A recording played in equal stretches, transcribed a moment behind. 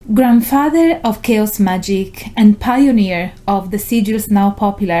Grandfather of chaos magic and pioneer of the sigils now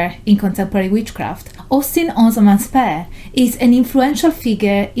popular in contemporary witchcraft, Osman is an influential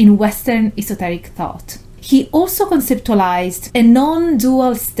figure in Western esoteric thought. He also conceptualized a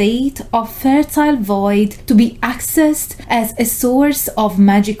non-dual state of fertile void to be accessed as a source of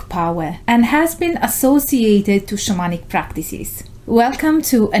magic power and has been associated to shamanic practices. Welcome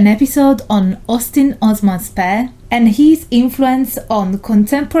to an episode on Osman and his influence on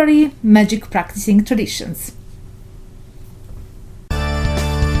contemporary magic practicing traditions.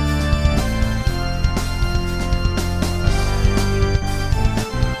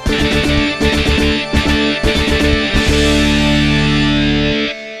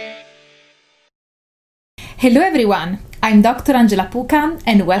 Hello everyone, I'm Dr. Angela Puca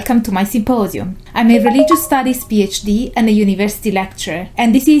and welcome to my symposium. I'm a religious studies PhD and a university lecturer,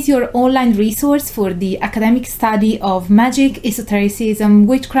 and this is your online resource for the academic study of magic, esotericism,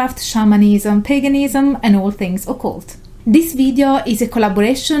 witchcraft, shamanism, paganism, and all things occult. This video is a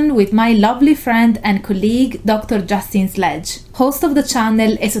collaboration with my lovely friend and colleague Dr. Justin Sledge, host of the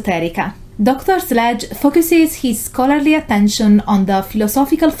channel Esoterica. Dr. Sledge focuses his scholarly attention on the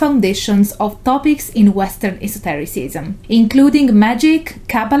philosophical foundations of topics in Western esotericism, including magic,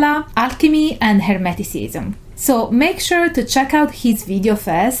 Kabbalah, alchemy, and Hermeticism. So make sure to check out his video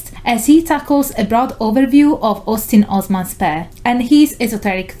first, as he tackles a broad overview of Osman and his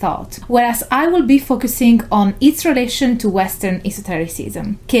esoteric thought, whereas I will be focusing on its relation to Western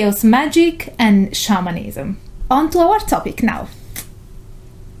esotericism, chaos magic, and shamanism. On to our topic now.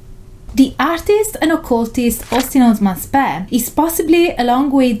 The artist and occultist Osman is possibly,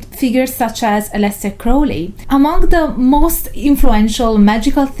 along with figures such as Aleister Crowley, among the most influential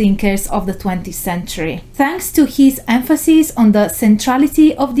magical thinkers of the 20th century, thanks to his emphasis on the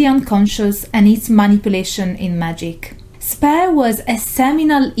centrality of the unconscious and its manipulation in magic. Spare was a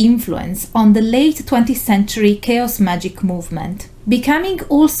seminal influence on the late 20th century chaos magic movement, becoming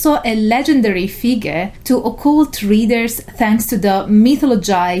also a legendary figure to occult readers thanks to the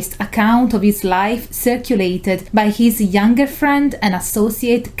mythologized account of his life circulated by his younger friend and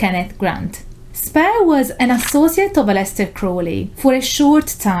associate Kenneth Grant. Spare was an associate of Aleister Crowley for a short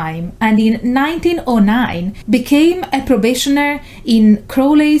time, and in 1909 became a probationer in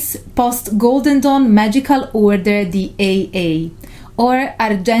Crowley's post-Golden Dawn magical order, the AA, or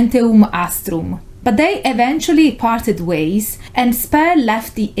Argenteum Astrum. But they eventually parted ways, and Spare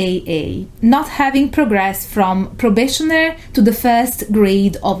left the AA, not having progressed from probationer to the first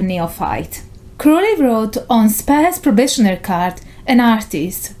grade of neophyte. Crowley wrote on Spare's probationer card, "An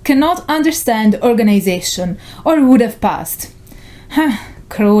artist cannot understand organization or would have passed."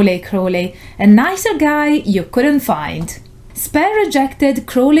 Crowley, a nicer guy you couldn't find. Spare rejected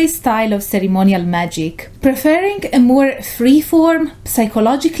Crowley's style of ceremonial magic, preferring a more free-form,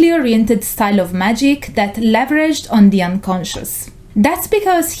 psychologically oriented style of magic that leveraged on the unconscious. That's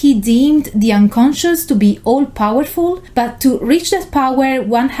because he deemed the unconscious to be all-powerful, but to reach that power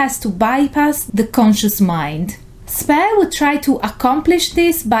one has to bypass the conscious mind. Spare would try to accomplish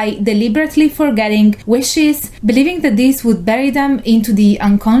this by deliberately forgetting wishes, believing that this would bury them into the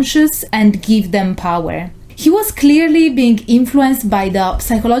unconscious and give them power. He was clearly being influenced by the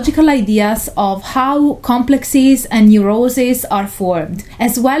psychological ideas of how complexes and neuroses are formed,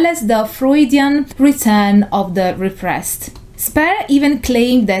 as well as the Freudian return of the repressed. Spare even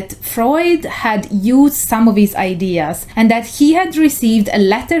claimed that Freud had used some of his ideas and that he had received a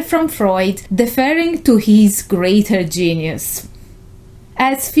letter from Freud deferring to his greater genius.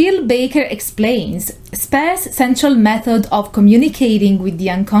 As Phil Baker explains, Spare's central method of communicating with the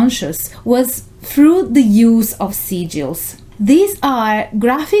unconscious was through the use of sigils. These are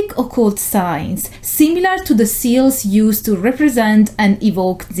graphic occult signs, similar to the seals used to represent and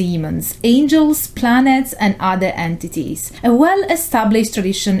evoke demons, angels, planets, and other entities, a well-established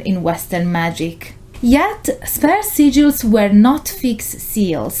tradition in Western magic. Yet, Spare sigils were not fixed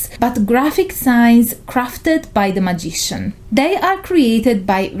seals, but graphic signs crafted by the magician. They are created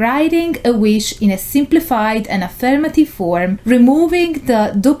by writing a wish in a simplified and affirmative form, removing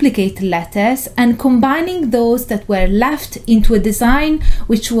the duplicate letters and combining those that were left into a design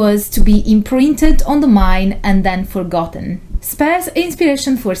which was to be imprinted on the mind and then forgotten. Spare's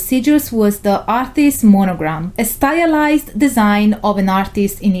inspiration for sigils was the artist's monogram, a stylized design of an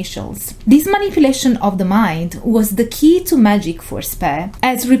artist's initials. This manipulation of the mind was the key to magic for Spare,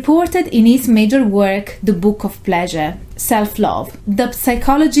 as reported in his major work, The Book of Pleasure, Self-Love, The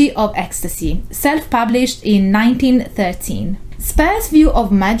Psychology of Ecstasy, self-published in 1913. Spare's view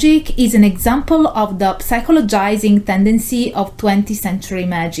of magic is an example of the psychologizing tendency of 20th century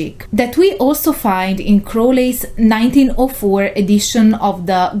magic that we also find in Crowley's 1904 edition of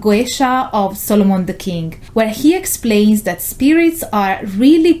the Goetia of Solomon the King, where he explains that spirits are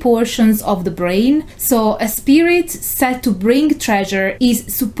really portions of the brain, so a spirit said to bring treasure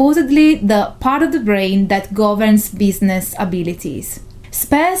is supposedly the part of the brain that governs business abilities.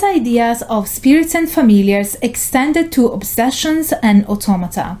 Spare's ideas of spirits and familiars extended to obsessions and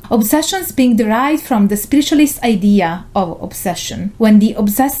automata, obsessions being derived from the spiritualist idea of obsession, when the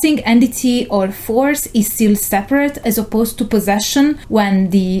obsessing entity or force is still separate as opposed to possession when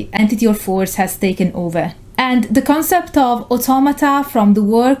the entity or force has taken over. And the concept of automata from the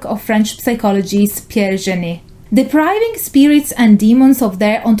work of French psychologist Pierre Genet. Depriving spirits and demons of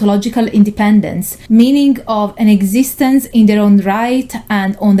their ontological independence, meaning of an existence in their own right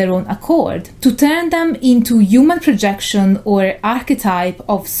and on their own accord, to turn them into human projection or archetype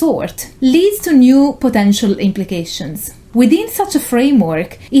of sort, leads to new potential implications. Within such a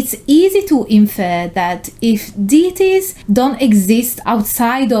framework, it's easy to infer that if deities don't exist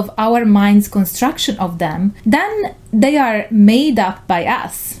outside of our mind's construction of them, then they are made up by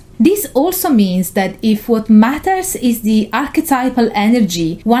us. This also means that if what matters is the archetypal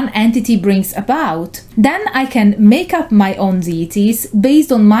energy one entity brings about, then I can make up my own deities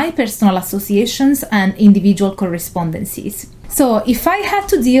based on my personal associations and individual correspondences. So if I had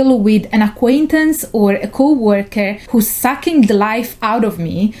to deal with an acquaintance or a co-worker who's sucking the life out of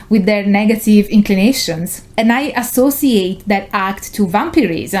me with their negative inclinations, and I associate that act to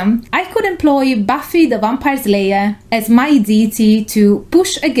vampirism, I could employ Buffy the Vampire Slayer as my deity to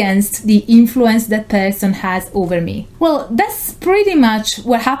push against the influence that person has over me. Well, that's pretty much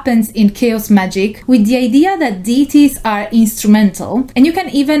what happens in chaos magic, with the idea that deities are instrumental and you can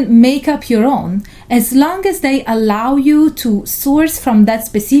even make up your own, as long as they allow you to source from that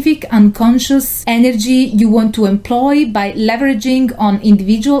specific unconscious energy you want to employ by leveraging on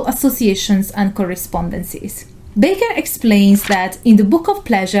individual associations and correspondences. Baker explains that in the Book of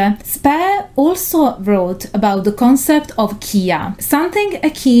Pleasure, Spare also wrote about the concept of Kia, something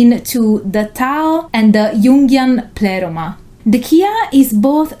akin to the Tao and the Jungian pleroma. The Kia is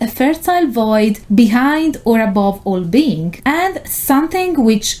both a fertile void behind or above all being, and something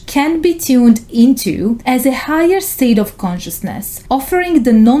which can be tuned into as a higher state of consciousness, offering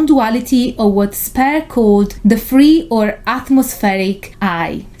the non-duality of what Spare called the free or atmospheric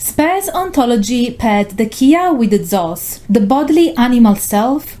I. Spare's ontology paired the Kia with the Zos, the bodily animal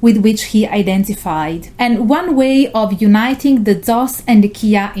self with which he identified. And one way of uniting the Zos and the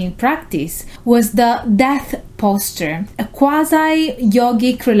Kia in practice was the death posture, a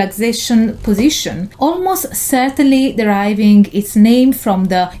quasi-yogic relaxation position, almost certainly deriving its name from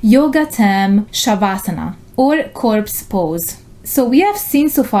the yoga term Shavasana, or corpse pose. So we have seen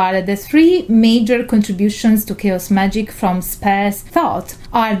so far that the three major contributions to chaos magic from Spare's thought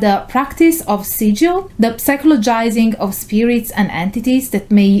are the practice of sigil, the psychologizing of spirits and entities that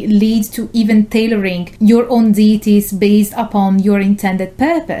may lead to even tailoring your own deities based upon your intended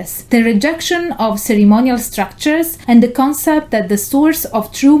purpose, the rejection of ceremonial structures, and the concept that the source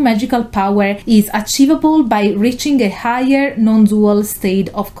of true magical power is achievable by reaching a higher non-dual state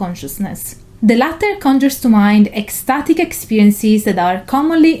of consciousness. The latter conjures to mind ecstatic experiences that are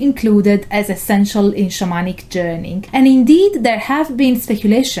commonly included as essential in shamanic journeying, and indeed there have been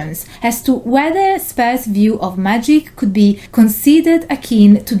speculations as to whether Spare's view of magic could be considered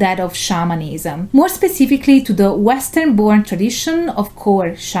akin to that of shamanism, more specifically to the Western-born tradition of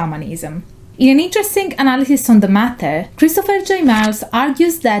core shamanism. In an interesting analysis on the matter, Christopher J. Miles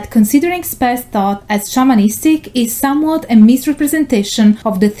argues that considering Spare's thought as shamanistic is somewhat a misrepresentation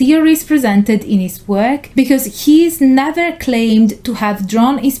of the theories presented in his work, because he is never claimed to have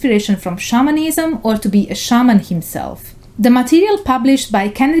drawn inspiration from shamanism or to be a shaman himself. The material published by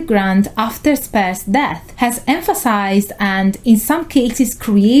Kenneth Grant after Spare's death has emphasized and in some cases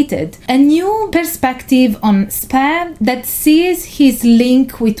created a new perspective on Spare that sees his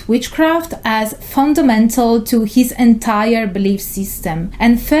link with witchcraft as fundamental to his entire belief system,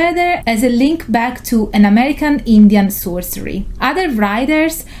 and further as a link back to an American Indian sorcery. Other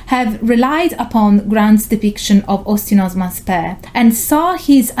writers have relied upon Grant's depiction of Austin Osman Spare and saw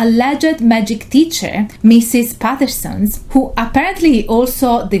his alleged magic teacher, Mrs. Patterson's, who apparently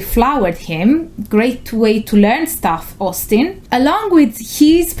also deflowered him, great way to learn stuff, Austin, along with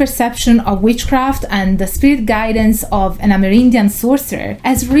his perception of witchcraft and the spirit guidance of an Amerindian sorcerer,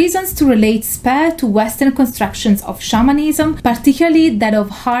 as reasons to relate Spare to Western constructions of shamanism, particularly that of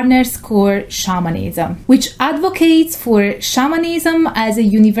Harner's core shamanism, which advocates for shamanism as a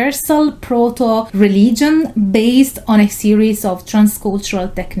universal universal proto-religion based on a series of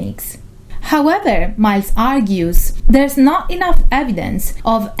transcultural techniques. However, Miles argues there's not enough evidence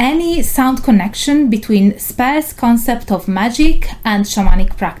of any sound connection between Speer's concept of magic and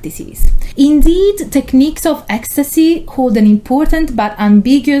shamanic practices. Indeed, techniques of ecstasy hold an important but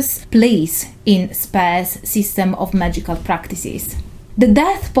ambiguous place in Speer's system of magical practices. The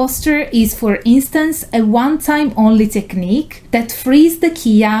death posture is, for instance, a one-time only technique that frees the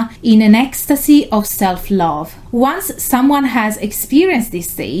Kia in an ecstasy of self-love. Once someone has experienced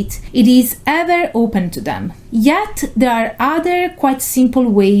this state, it is ever open to them. Yet, there are other quite simple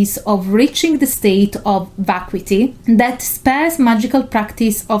ways of reaching the state of vacuity that Speer's magical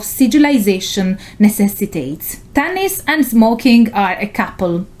practice of sigilization necessitates. Tennis and smoking are a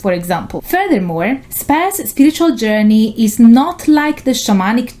couple, for example. Furthermore, Speer's spiritual journey is not like the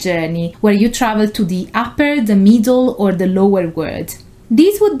shamanic journey, where you travel to the upper, the middle, or the lower world.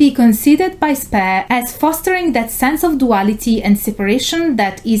 These would be considered by Speer as fostering that sense of duality and separation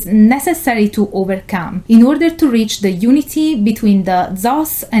that is necessary to overcome in order to reach the unity between the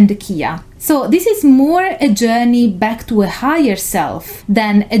Zos and the Kia. So this is more a journey back to a higher self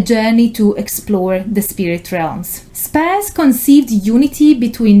than a journey to explore the spirit realms. Speer's conceived unity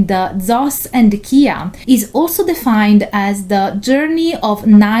between the Zos and the Kia is also defined as the journey of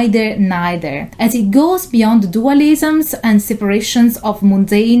neither, as it goes beyond dualisms and separations of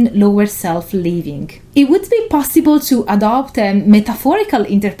mundane lower self living. It would be possible to adopt a metaphorical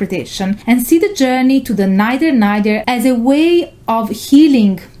interpretation and see the journey to the neither as a way of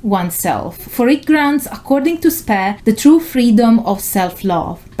healing oneself, for it grants, according to Speer, the true freedom of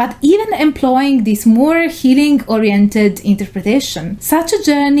self-love. But even employing this more healing-oriented interpretation, such a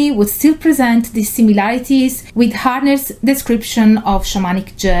journey would still present these similarities with Harner's description of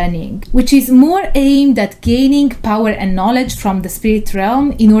shamanic journeying, which is more aimed at gaining power and knowledge from the spirit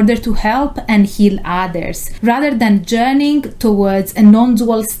realm in order to help and heal others, rather than journeying towards a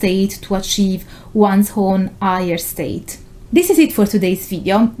non-dual state to achieve one's own higher state. This is it for today's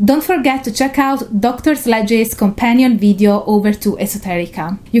video. Don't forget to check out Dr. Sledge's companion video over to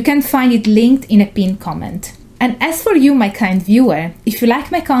Esoterica. You can find it linked in a pinned comment. And as for you, my kind viewer, if you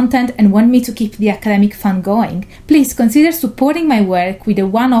like my content and want me to keep the academic fun going, please consider supporting my work with a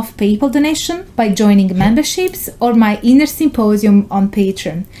one-off PayPal donation by joining memberships or my inner symposium on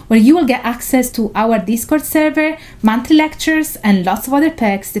Patreon, where you will get access to our Discord server, monthly lectures, and lots of other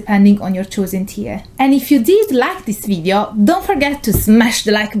perks depending on your chosen tier. And if you did like this video, don't forget to smash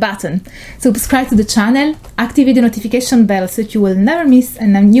the like button, subscribe to the channel, activate the notification bell so that you will never miss a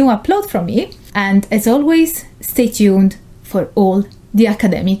new upload from me, and as always, stay tuned for all the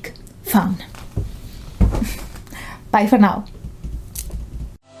academic fun. Bye for now.